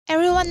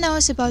Everyone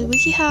knows about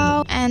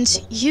WikiHow, and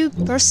you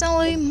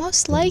personally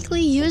most likely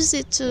use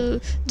it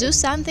to do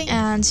something,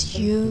 and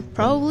you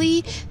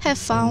probably have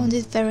found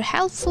it very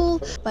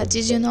helpful. But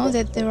did you know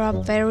that there are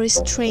very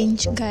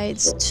strange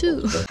guides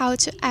too? How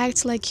to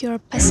act like you're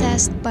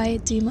possessed by a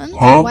demon?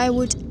 Why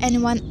would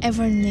anyone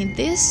ever need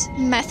this?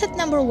 Method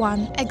number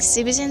 1: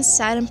 exhibiting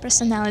sudden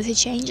personality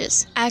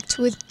changes. Act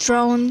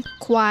withdrawn,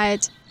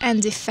 quiet, and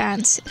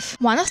defensive.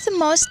 One of the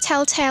most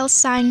telltale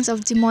signs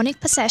of demonic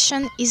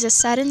possession is a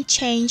sudden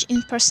change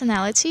in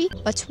personality.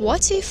 But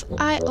what if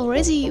I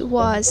already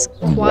was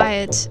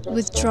quiet,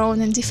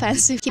 withdrawn, and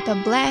defensive? Keep a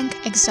blank,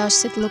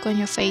 exhausted look on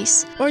your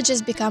face, or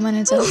just become an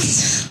adult.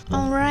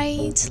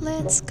 Alright,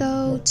 let's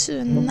go to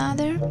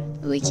another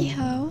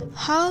WikiHow.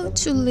 How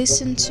to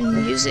listen to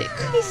music.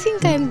 I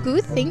think I'm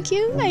good, thank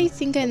you. I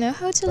think I know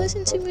how to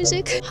listen to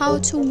music. How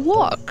to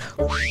walk.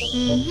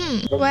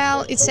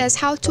 Well, it says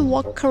how to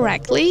walk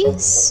correctly,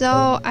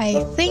 so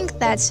I think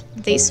that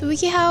this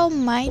WikiHow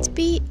might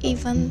be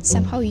even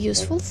somehow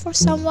useful for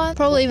someone.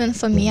 Probably even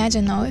for me, I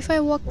don't know if I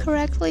walk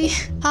correctly.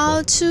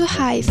 How to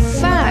high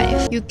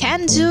five. You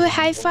can't do a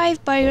high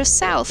five by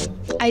yourself.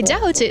 I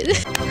doubt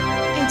it.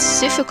 It's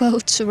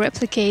difficult to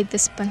replicate the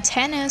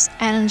spontaneous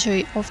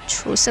energy of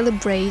true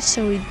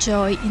celebratory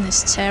joy in a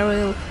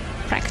sterile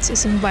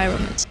practice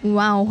environment.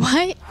 Wow,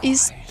 why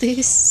is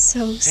this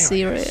so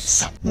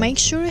serious? Make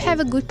sure you have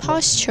a good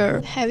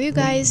posture. Have you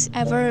guys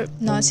ever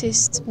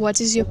noticed what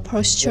is your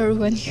posture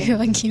when you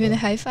are given a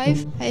high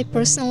five? I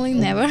personally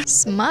never.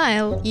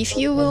 Smile. If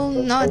you will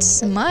not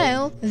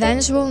smile, then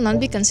it will not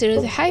be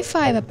considered a high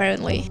five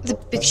apparently. The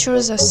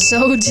pictures are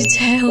so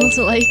detailed,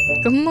 like,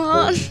 come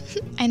on.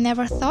 I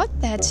never thought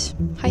that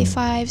high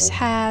fives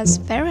has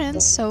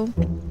variants, so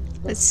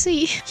let's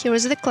see. Here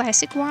is the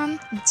classic one,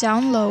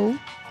 down low,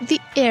 the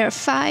air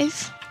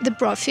five, the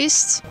bro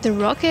fist, the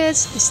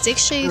rockets, the stick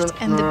shift,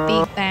 and the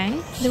big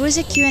bang. There is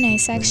a Q&A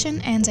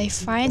section, and I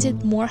find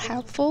it more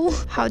helpful.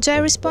 How do I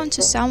respond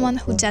to someone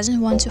who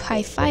doesn't want to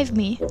high-five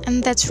me?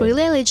 And that's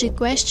really a legit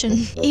question.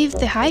 If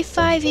the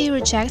high-fivey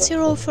rejects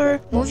your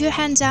offer, move your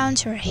hand down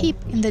to your hip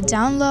in the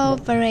down-low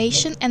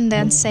variation and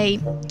then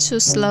say, too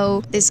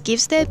slow. This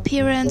gives the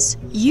appearance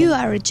you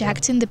are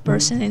rejecting the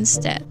person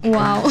instead.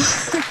 Wow.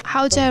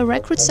 How do I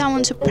recruit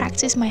someone to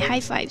practice my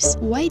high-fives?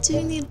 Why do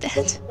you need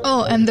that?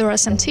 Oh, and there are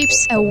some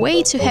tips. A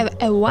way to have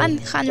a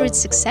 100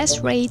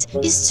 success rate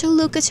is to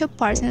look at your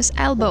partner's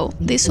elbow.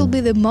 This will be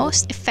the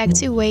most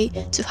effective way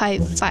to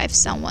high-five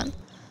someone.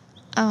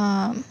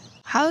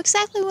 How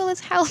exactly will it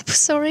help?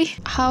 Sorry.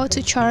 How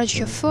to charge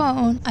your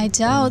phone. I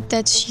doubt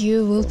that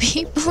you will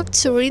be able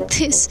to read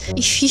this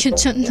if you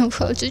don't know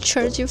how to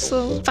charge your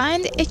phone.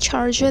 Find a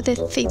charger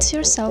that fits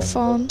your cell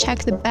phone. Check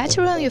the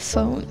battery on your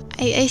phone.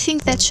 I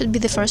think that should be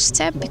the first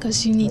step,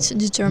 because you need to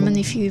determine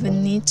if you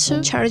even need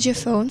to charge your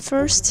phone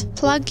first.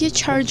 Plug your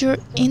charger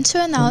into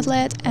an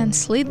outlet and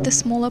slid the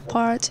smaller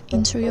part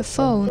into your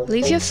phone.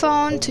 Leave your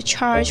phone to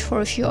charge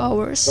for a few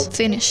hours.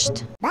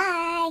 Finished. Bye.